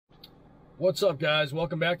What's up, guys?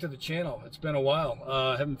 Welcome back to the channel. It's been a while.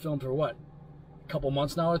 I haven't filmed for what? A couple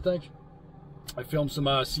months now, I think. I filmed some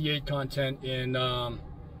C8 content in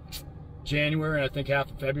January and I think half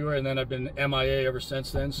of February, and then I've been MIA ever since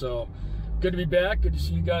then. So good to be back. Good to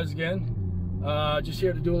see you guys again. Just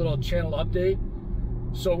here to do a little channel update.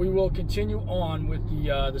 So we will continue on with the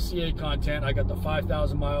C8 content. I got the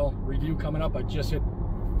 5,000 mile review coming up. I just hit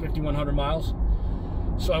 5,100 miles.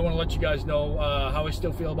 So I want to let you guys know how I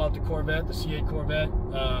still feel about the Corvette, the C8 Corvette,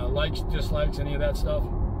 likes, dislikes, any of that stuff.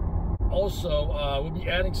 Also, we'll be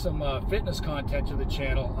adding some fitness content to the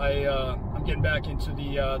channel. I'm getting back into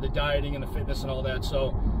the dieting and the fitness and all that.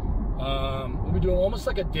 So we'll be doing almost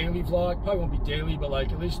like a daily vlog. Probably won't be daily, but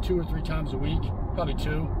like at least 2 or 3 times a week. Probably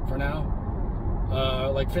 2 for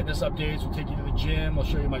now. Like fitness updates. We'll take you to the gym. We'll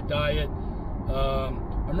show you my diet.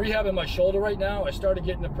 I'm rehabbing my shoulder right now. I started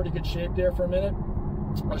getting in pretty good shape there for a minute.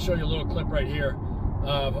 I'll show you a little clip right here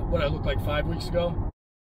of what I looked like 5 weeks ago.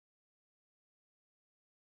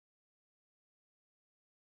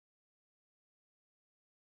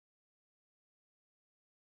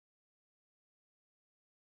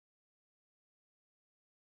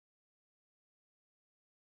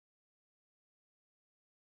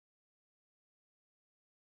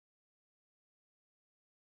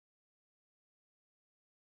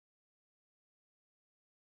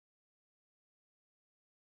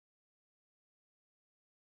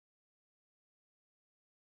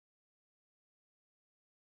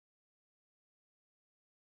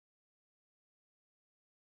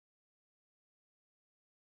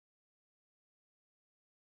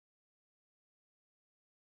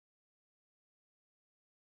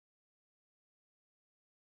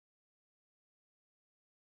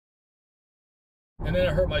 And then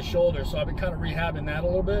it hurt my shoulder, so I've been kind of rehabbing that a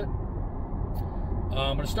little bit.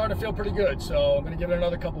 But it's starting to feel pretty good, so I'm going to give it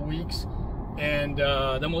another couple weeks. And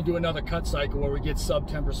then we'll do another cut cycle where we get sub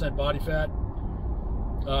 10% body fat,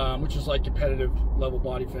 which is like competitive level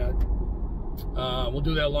body fat. We'll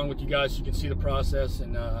do that along with you guys so you can see the process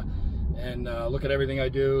and look at everything I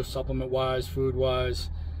do, supplement-wise,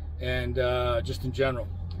 food-wise, and just in general.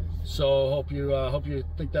 So hope you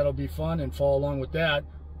think that'll be fun and follow along with that.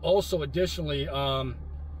 Also, additionally, I'm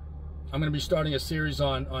going to be starting a series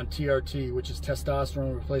on TRT, which is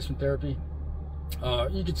testosterone replacement therapy.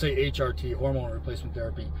 You could say HRT, hormone replacement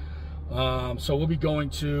therapy. So we'll be going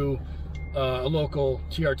to a local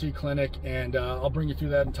TRT clinic, and I'll bring you through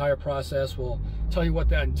that entire process. We'll tell you what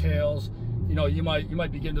that entails. You know, you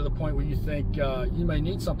might be getting to the point where you think you may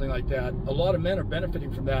need something like that. A lot of men are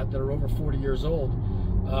benefiting from that are over 40 years old,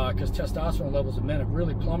 because testosterone levels of men have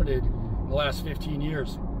really plummeted in the last 15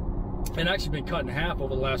 years. And actually been cut in half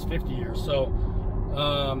over the last 50 years. So,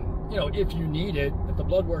 you know, if you need it, if the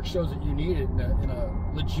blood work shows that you need it in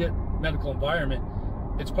a legit medical environment,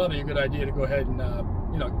 it's probably a good idea to go ahead and,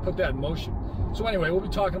 you know, put that in motion. So anyway, we'll be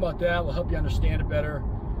talking about that. We'll help you understand it better.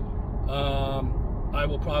 I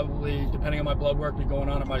will probably, depending on my blood work, be going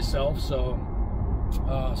on it myself. So,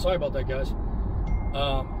 sorry about that, guys.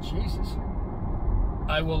 Jesus.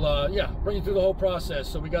 I will, yeah, bring you through the whole process.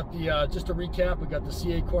 So we got the, just to recap, we got the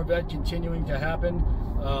C8 Corvette continuing to happen,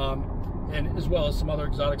 and as well as some other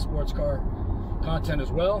exotic sports car content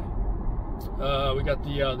as well. We got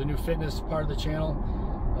the new fitness part of the channel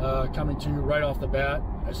coming to you right off the bat.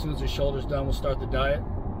 As soon as the shoulder's done, we'll start the diet,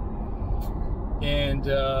 and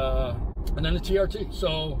then the TRT.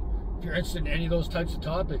 So if you're interested in any of those types of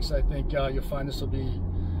topics, I think you'll find this will be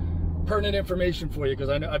pertinent information for you, because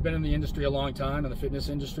I've been in the industry a long time, in the fitness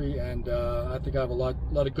industry, and I think I have a lot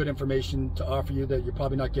of good information to offer you that you're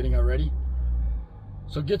probably not getting already.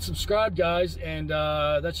 So get subscribed, guys, and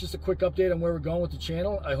that's just a quick update on where we're going with the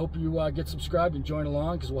channel. I hope you get subscribed and join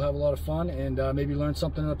along, because we'll have a lot of fun and maybe learn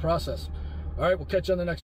something in the process. All right, we'll catch you on the next